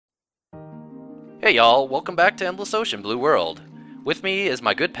Hey y'all, welcome back to Endless Ocean Blue World. With me is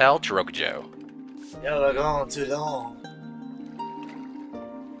my good pal Chirokujo. You're gone too long.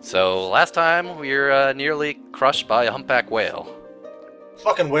 So, last time we were nearly crushed by a humpback whale.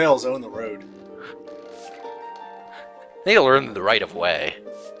 Fucking whales own the road. Need to learn the right of way.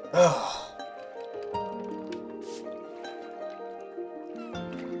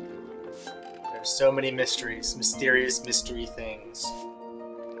 There's so many mysteries, mysterious mystery things.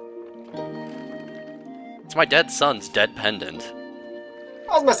 It's my dead son's dead pendant.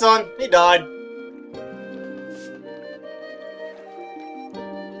 How's my son? He died.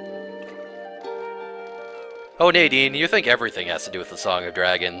 Oh Nadine, you think everything has to do with the Song of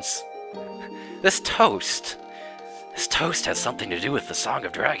Dragons. This toast has something to do with the Song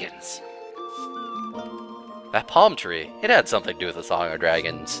of Dragons. That palm tree, it had something to do with the Song of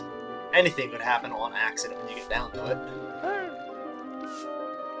Dragons. Anything could happen on accident when you get down to it.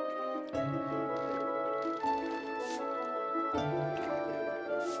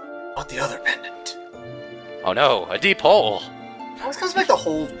 Not the other pendant. Oh no, a deep hole! Always comes back to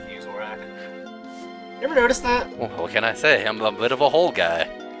holes with you, Zorak. You ever notice that? Well, what can I say? I'm a bit of a hole guy.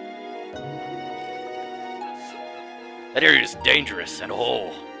 That area is dangerous and a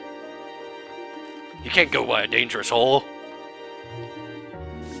hole. You can't go by a dangerous hole.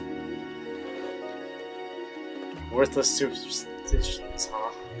 Worthless superstitions,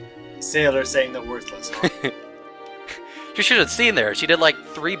 huh? Sailors saying they're worthless, huh? You should have seen there. She did like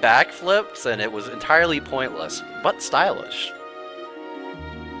 3 backflips and it was entirely pointless, but stylish.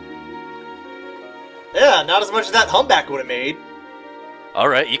 Yeah, not as much as that humpback would have made.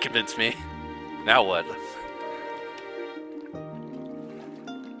 Alright, you convinced me. Now what?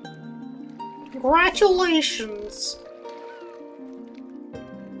 Congratulations!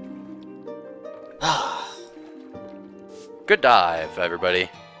 Good dive, everybody.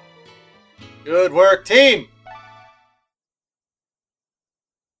 Good work, team!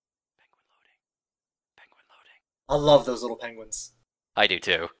 Penguin loading. I love those little penguins. I do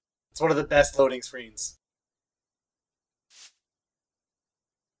too. It's one of the best loading screens.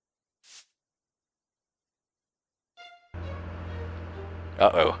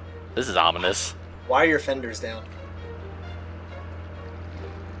 Uh-oh. This is ominous. Why are your fenders down?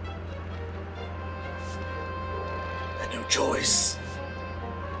 A new choice.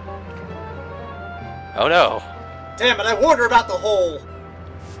 Oh no. Damn it, I warned her about the hole!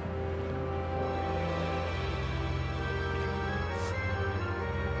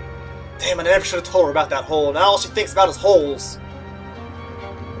 Damn it, I never should have told her about that hole. Now all she thinks about is holes.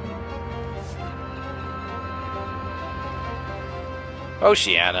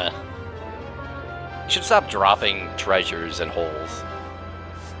 Oceana. You should stop dropping treasures in holes.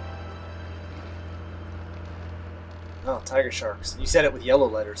 Oh, tiger sharks. You said it with yellow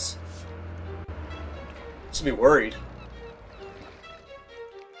letters. Should be worried.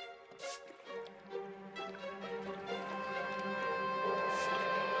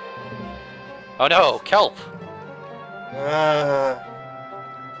 Oh no, kelp! Ah.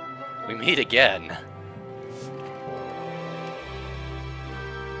 We meet again.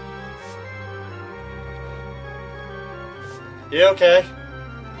 You okay?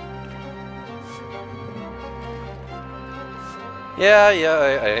 Yeah,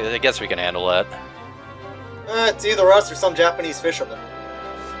 I guess we can handle that. It's either us or some Japanese fisherman.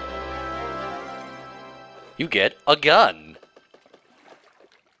 You get a gun!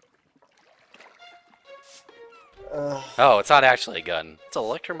 Oh, it's not actually a gun. It's an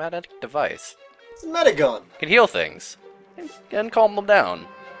electromagnetic device. It's a metagun. It can heal things. And calm them down.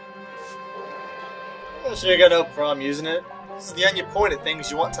 Yeah, sure, you got no problem using it. This is the end you point at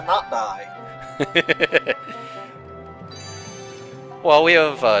things you want to not die. Well, we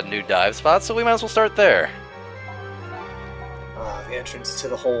have a new dive spot, so we might as well start there. The entrance to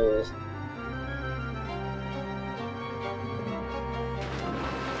the hole.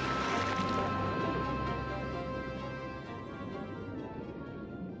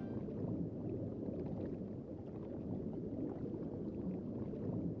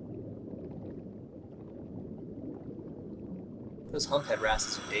 Those humphead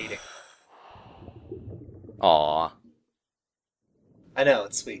wrasses are dating. Aww. I know,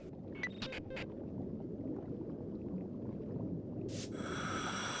 it's sweet.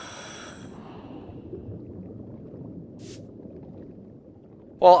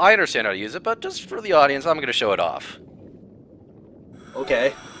 Well, I understand how to use it, but just for the audience, I'm going to show it off.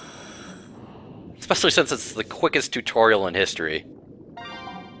 Okay. Especially since it's the quickest tutorial in history.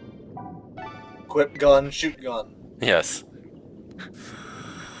 Equip gun, shoot gun. Yes.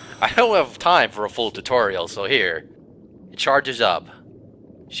 I don't have time for a full tutorial, so here. It charges up.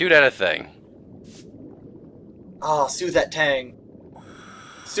 Shoot at a thing. Ah, soothe that tang.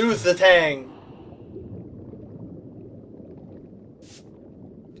 Soothe the tang.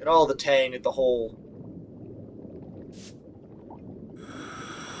 Get all the tang at the hole.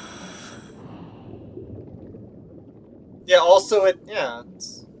 Yeah, also yeah.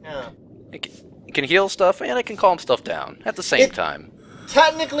 It can heal stuff, and it can calm stuff down at the same time.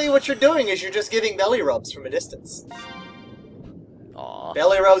 Technically, what you're doing is you're just giving belly rubs from a distance. Aww.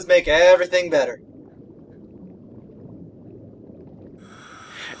 Belly rubs make everything better.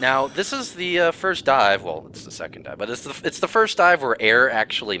 Now, this is the first dive. Well, it's the second dive, but it's the first dive where air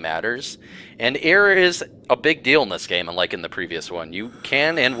actually matters. And air is a big deal in this game, unlike in the previous one. You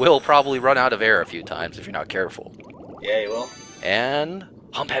can and will probably run out of air a few times if you're not careful. Yeah, you will. And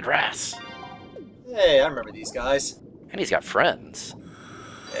Humphead Wrasse. Hey, I remember these guys. And he's got friends.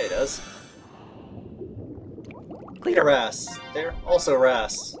 Yeah, he does. Cleaner Wrasse. They're also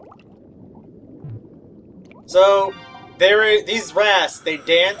Wrasse. So, these Wrasse, they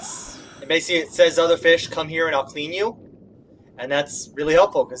dance, and basically it says other fish, come here and I'll clean you. And that's really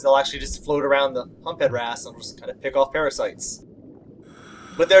helpful, because they'll actually just float around the Humphead Wrasse and just kind of pick off parasites.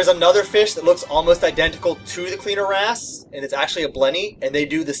 But there's another fish that looks almost identical to the cleaner Wrasse, and it's actually a blenny, and they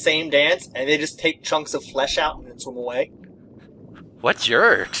do the same dance, and they just take chunks of flesh out and then swim away. What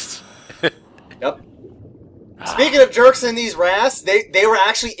jerks? Yep. Speaking of jerks in these Wrasse, they were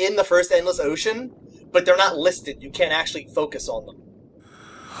actually in the first Endless Ocean, but they're not listed. You can't actually focus on them.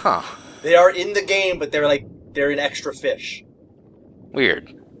 Huh. They are in the game, but they're an extra fish.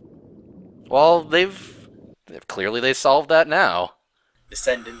 Weird. Well, they've clearly solved that now.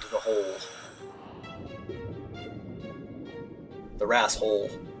 Descend into the hole. The Wrasse hole.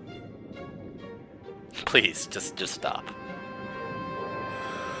 Please, just stop.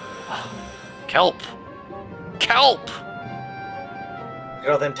 Kelp! Kelp! Look at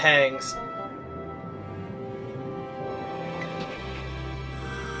all them tangs.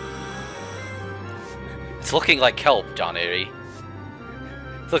 It's looking like kelp, John Airy.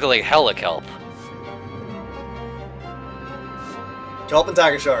 It's looking like hella kelp. Kelp and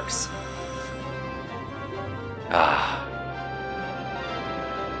tiger sharks. Ah.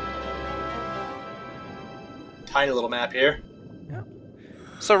 Tiny little map here. Yeah.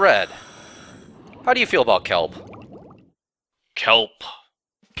 So, Red, how do you feel about kelp? Kelp.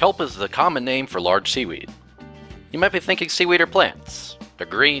 Kelp is the common name for large seaweed. You might be thinking seaweed are plants. They're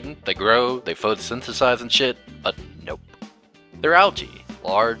green, they grow, they photosynthesize and shit, but nope. They're algae,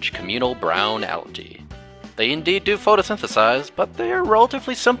 large, communal brown algae. They indeed do photosynthesize, but they are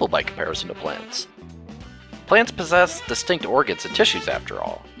relatively simple by comparison to plants. Plants possess distinct organs and tissues after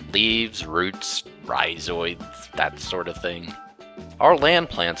all. Leaves, roots, rhizoids, that sort of thing. Our land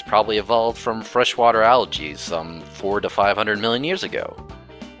plants probably evolved from freshwater algae some 400 to 500 million years ago.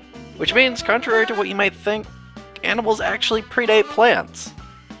 Which means, contrary to what you might think, animals actually predate plants.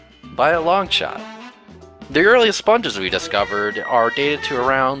 By a long shot. The earliest sponges we discovered are dated to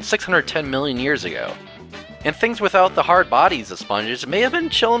around 610 million years ago. And things without the hard bodies of sponges may have been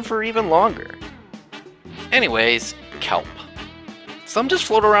chilling for even longer. Anyways, kelp. Some just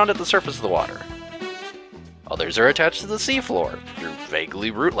float around at the surface of the water. Others are attached to the seafloor through vaguely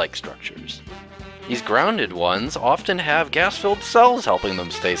root-like structures. These grounded ones often have gas-filled cells helping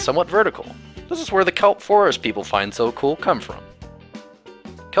them stay somewhat vertical. This is where the kelp forest people find so cool come from.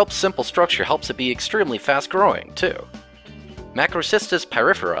 Kelp's simple structure helps it be extremely fast-growing, too. Macrocystis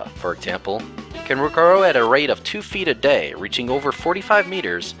pyrifera, for example, can grow at a rate of 2 feet a day, reaching over 45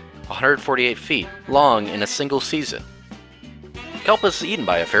 meters, 148 feet, long in a single season. Kelp is eaten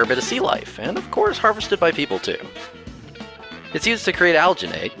by a fair bit of sea life, and of course harvested by people too. It's used to create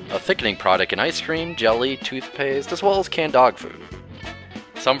alginate, a thickening product in ice cream, jelly, toothpaste, as well as canned dog food.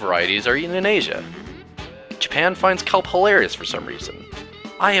 Some varieties are eaten in Asia. Japan finds kelp hilarious for some reason.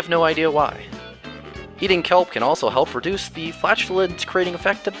 I have no idea why. Eating kelp can also help reduce the flatulence-creating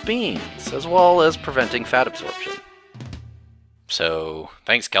effect of beans, as well as preventing fat absorption. So,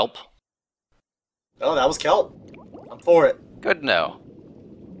 thanks, kelp. Oh, that was kelp. I'm for it. Good to know.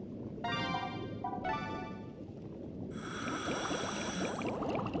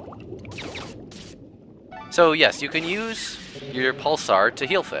 So yes, you can use your pulsar to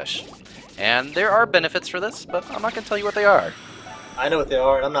heal fish. And there are benefits for this, but I'm not going to tell you what they are. I know what they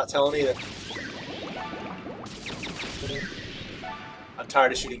are, and I'm not telling either. I'm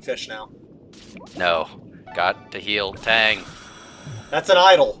tired of shooting fish now. No. Got to heal Tang. That's an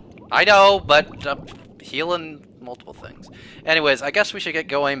idol. I know, but healing multiple things. Anyways, I guess we should get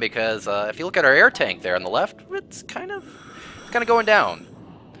going because if you look at our air tank there on the left, it's kind of going down.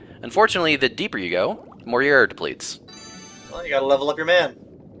 Unfortunately, the deeper you go, the more your air depletes. Well, you gotta level up your man.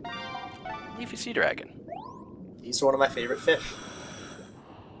 Leafy sea dragon. These are one of my favorite fish.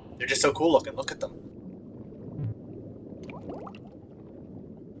 They're just so cool looking. Look at them.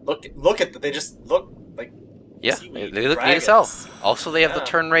 Look at them. They just look like... Yeah, they look neat as hell. Also, they have the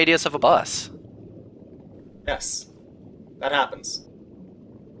turn radius of a bus. Yes. That happens.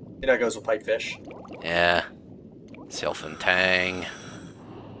 You know, it goes with pipefish. Yeah. Sailfin Tang.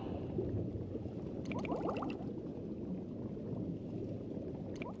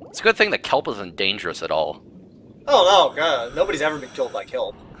 It's a good thing that kelp isn't dangerous at all. Oh no, God. Nobody's ever been killed by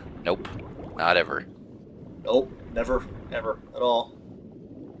kelp. Nope. Not ever. Nope. Never. Ever. At all.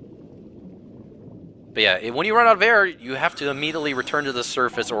 But yeah, when you run out of air, you have to immediately return to the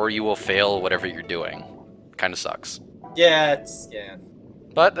surface or you will fail whatever you're doing. Kinda sucks. Yeah,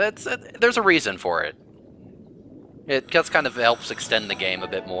 But there's a reason for it. It just kind of helps extend the game a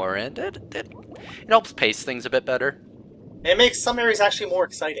bit more, and it helps pace things a bit better. It makes some areas actually more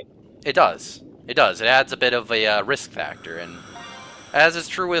exciting. It does. It does. It adds a bit of a risk factor, and as is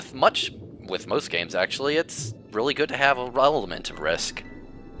true with most games, actually, it's really good to have an element of risk.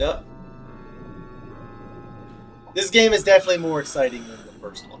 Yep. This game is definitely more exciting than the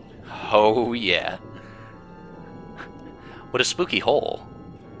first one. Oh, yeah. What a spooky hole.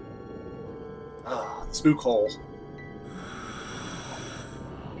 Ah, the spook hole.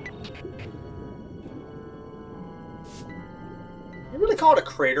 You really call it a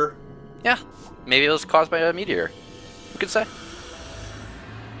crater? Yeah. Maybe it was caused by a meteor. Who could say?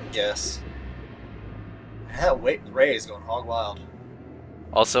 Yes. That Ray is going hog wild.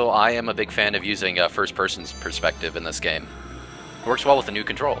 Also, I am a big fan of using first-person perspective in this game. It works well with the new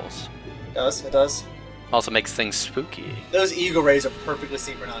controls. It does, it does. Also makes things spooky. Those eagle rays are perfectly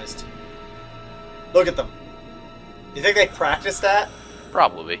synchronized. Look at them. You think they practiced that?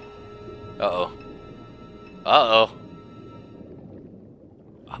 Probably. Uh-oh. Uh-oh.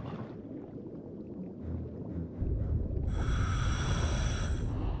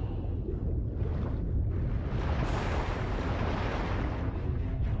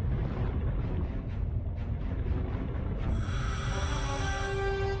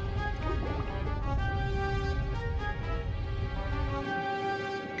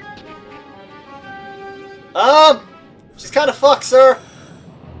 She's kind of fucked, sir.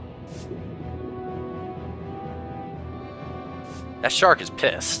 That shark is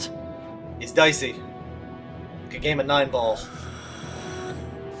pissed. He's dicey. Like a game of 9-ball.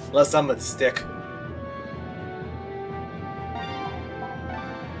 Unless I'm with a stick.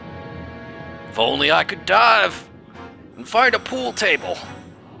 If only I could dive and find a pool table.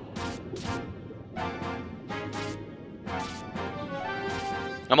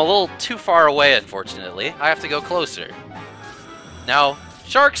 I'm a little too far away, unfortunately. I have to go closer. Now,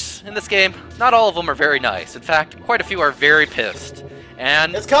 sharks in this game, not all of them are very nice. In fact, quite a few are very pissed.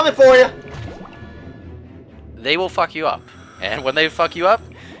 And it's coming for you! They will fuck you up. And when they fuck you up,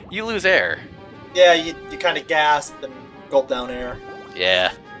 you lose air. Yeah, you kind of gasp and gulp down air.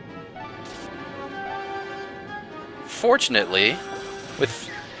 Yeah. Fortunately, with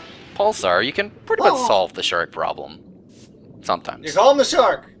Pulsar, you can pretty much solve the shark problem. Sometimes. You call him the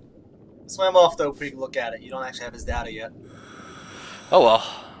shark! Swam off, though, before you can look at it. You don't actually have his data yet. Oh well.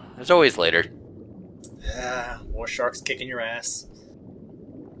 There's always later. Yeah, more sharks kicking your ass.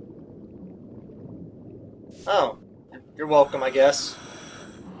 Oh. You're welcome, I guess.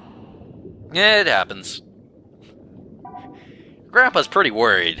 Yeah, it happens. Grandpa's pretty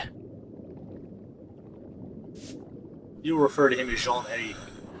worried. You refer to him as Jean-Eric.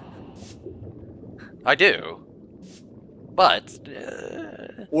 I do. But...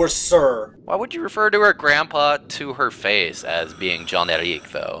 or Sir. Why would you refer to her grandpa to her face as being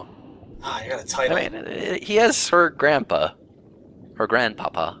Jean-Eric, though? Ah, you got a title. I mean, he is her grandpa. Her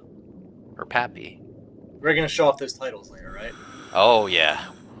grandpapa. Her pappy. We're gonna show off those titles later, right? Oh, yeah.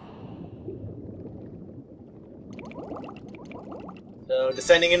 So,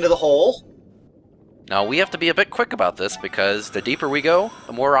 descending into the hole. Now, we have to be a bit quick about this, because the deeper we go,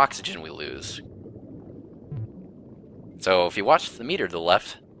 the more oxygen we lose. So, if you watch the meter to the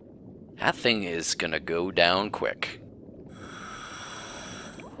left, that thing is gonna go down quick.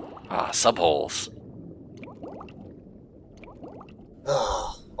 Ah, subholes.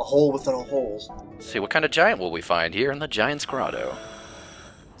 Ah, a hole within a hole. Let's see, what kind of giant will we find here in the Giant's Grotto?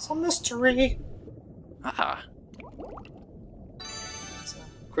 It's a mystery. Ah. It's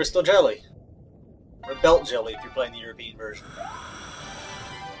a crystal jelly. Or belt jelly if you're playing the European version.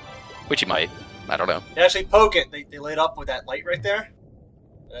 Which you might. I don't know. They actually poke it. They lit up with that light right there.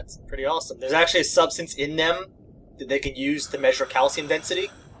 That's pretty awesome. There's actually a substance in them that they can use to measure calcium density.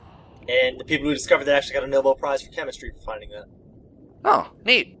 And the people who discovered that actually got a Nobel Prize for chemistry for finding that. Oh,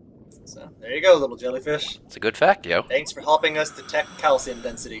 neat. So, there you go, little jellyfish. It's a good fact, yo. Thanks for helping us detect calcium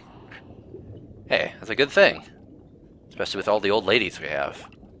density. Hey, that's a good thing. Especially with all the old ladies we have.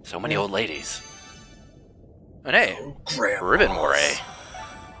 So many old ladies. And hey, Ribbon Moray.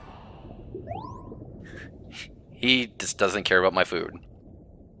 He just doesn't care about my food.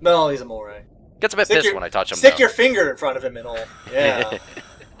 No, he's a moray. Gets a bit pissed when I touch him, Stick though. your finger in front of him and all. Yeah.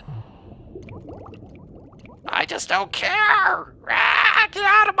 I just don't care! Ah, get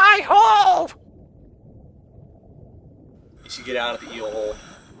out of my hole! You should get out of the eel hole.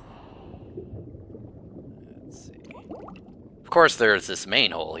 Let's see. Of course, there's this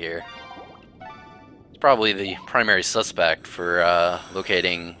main hole here. It's probably the primary suspect for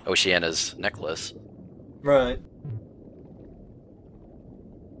locating Oceana's necklace. Right.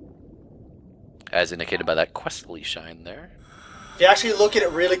 As indicated by that Questly shine there. If you actually look at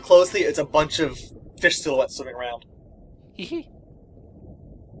it really closely, it's a bunch of fish silhouettes swimming around. Hehe.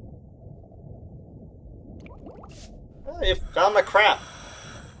 Oh, you found my crap.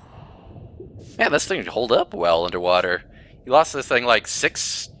 Man, this thing would hold up well underwater. You lost this thing like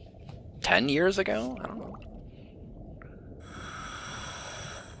 10 years ago? I don't know.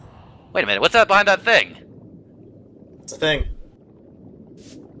 Wait a minute, what's that behind that thing? It's a thing.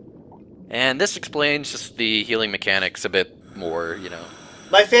 And this explains just the healing mechanics a bit more, you know.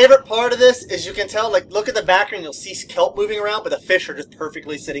 My favorite part of this is you can tell, like, look at the background, you'll see kelp moving around, but the fish are just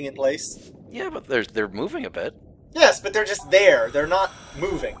perfectly sitting in place. Yeah, but they're moving a bit. Yes, but they're just there. They're not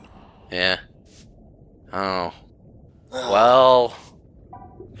moving. Yeah. Oh. Well.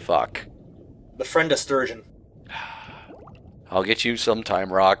 Fuck. Befriend a sturgeon. I'll get you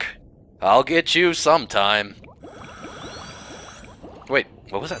sometime, Rock. I'll get you sometime. Wait,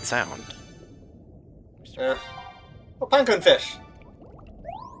 what was that sound? Oh, pinecone fish.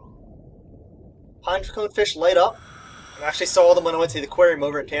 Pinecone fish light up. I actually saw them when I went to the aquarium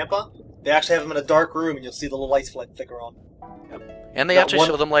over in Tampa. They actually have them in a dark room, and you'll see the little lights flicker on. Yep. And they actually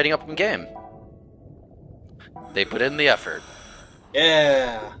show them lighting up in game. They put in the effort.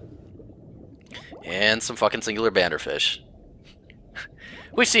 Yeah. And some fucking singular bannerfish.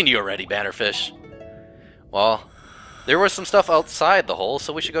 We've seen you already, bannerfish. Well, there was some stuff outside the hole,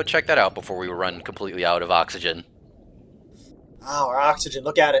 so we should go check that out before we run completely out of oxygen. Oh, our oxygen.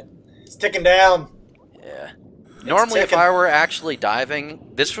 Look at it. It's ticking down. Yeah. Normally, if I were actually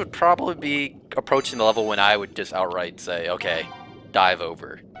diving, this would probably be approaching the level when I would just outright say, okay, dive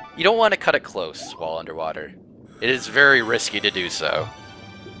over. You don't want to cut it close while underwater. It is very risky to do so.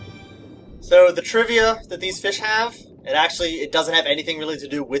 So the trivia that these fish have, it doesn't have anything really to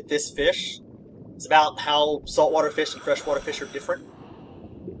do with this fish. It's about how saltwater fish and freshwater fish are different.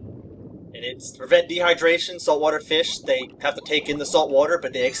 And it's to prevent dehydration. Saltwater fish, they have to take in the salt water,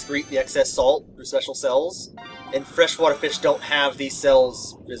 but they excrete the excess salt through special cells. And freshwater fish don't have these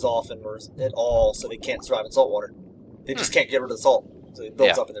cells as often or at all, so they can't survive in saltwater. They just can't get rid of the salt, so it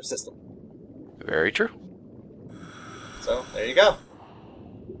builds up in their system. Very true. So, there you go.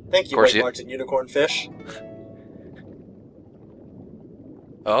 Thank you, white margin unicorn fish.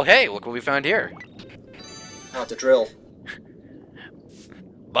 Oh, hey, look what we found here. Now to drill.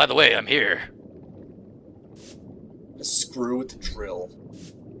 By the way, I'm here. Screw with the drill.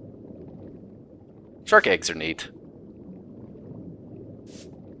 Shark eggs are neat.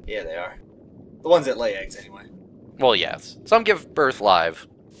 Yeah, they are. The ones that lay eggs, anyway. Well, yes. Some give birth live.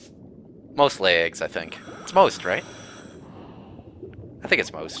 Most lay eggs, I think. It's most, right? I think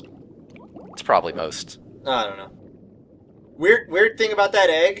it's most. It's probably most. I don't know. Weird thing about that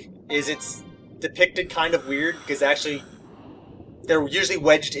egg is it's depicted kind of weird, because actually they're usually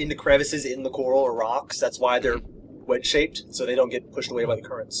wedged into crevices in the coral or rocks. That's why they're wedge-shaped, so they don't get pushed away by the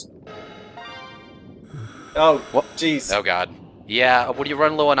currents. Oh, jeez. Oh, God. Yeah, when you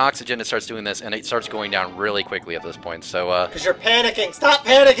run low on oxygen, it starts doing this, and it starts going down really quickly at this point, so, Because you're panicking! Stop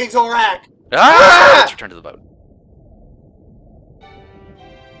panicking, Zorak! Ah! Let's return to the boat.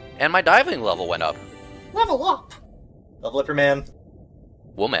 And my diving level went up. Level up! Level up your man.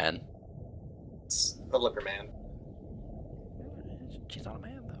 Woman. Level up your man. She's not a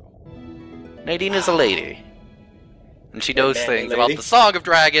man, though. Nadine is a lady. And she knows things lady. about the Song of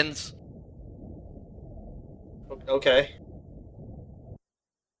Dragons. Okay.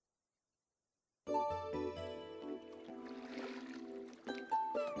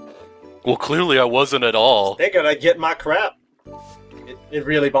 Well, clearly I wasn't at all. They gotta get my crap. It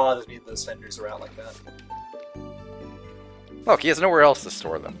really bothers me that those fenders are out like that. Look, he has nowhere else to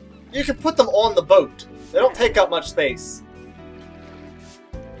store them. You can put them on the boat. They don't take up much space.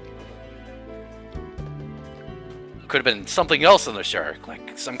 Could have been something else in the shark,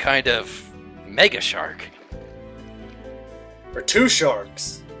 like some kind of mega shark. Or two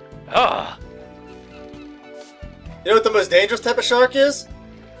sharks. Ugh. You know what the most dangerous type of shark is?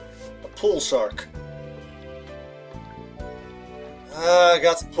 A pool shark. I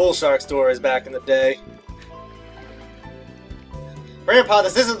got some pool shark stories back in the day. Grandpa,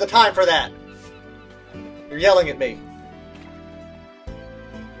 this isn't the time for that! You're yelling at me.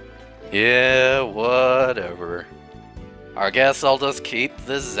 Yeah, whatever. I guess I'll just keep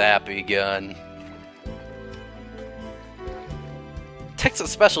the zappy gun. Takes a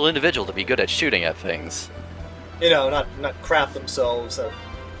special individual to be good at shooting at things. You know, not crap themselves. A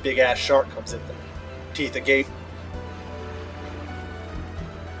big ass shark comes at them. Teeth agape.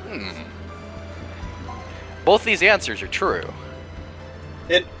 Both these answers are true.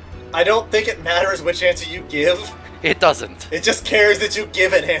 I don't think it matters which answer you give. It doesn't. It just cares that you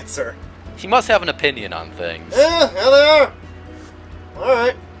give an answer. He must have an opinion on things. Yeah, there they are.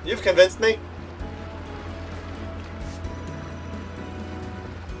 Alright, you've convinced me.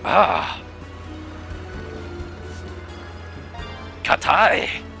 Ah. Katai.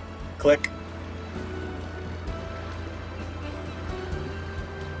 Click.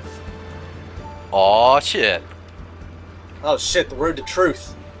 Aw, shit. Oh shit, the word to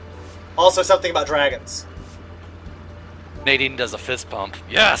truth. Also something about dragons. Nadine does a fist pump.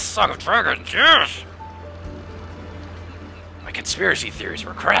 Yes, Song of Dragons, yes! My conspiracy theories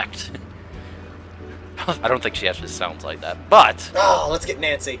were correct. I don't think she actually sounds like that, but... Oh, let's get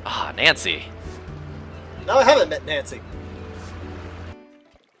Nancy. Ah, Nancy. No, I haven't met Nancy.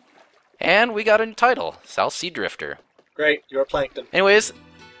 And we got a new title, South Sea Drifter. Great, you're plankton. Anyways,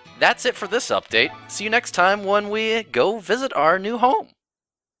 that's it for this update. See you next time when we go visit our new home.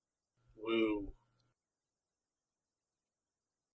 Woo.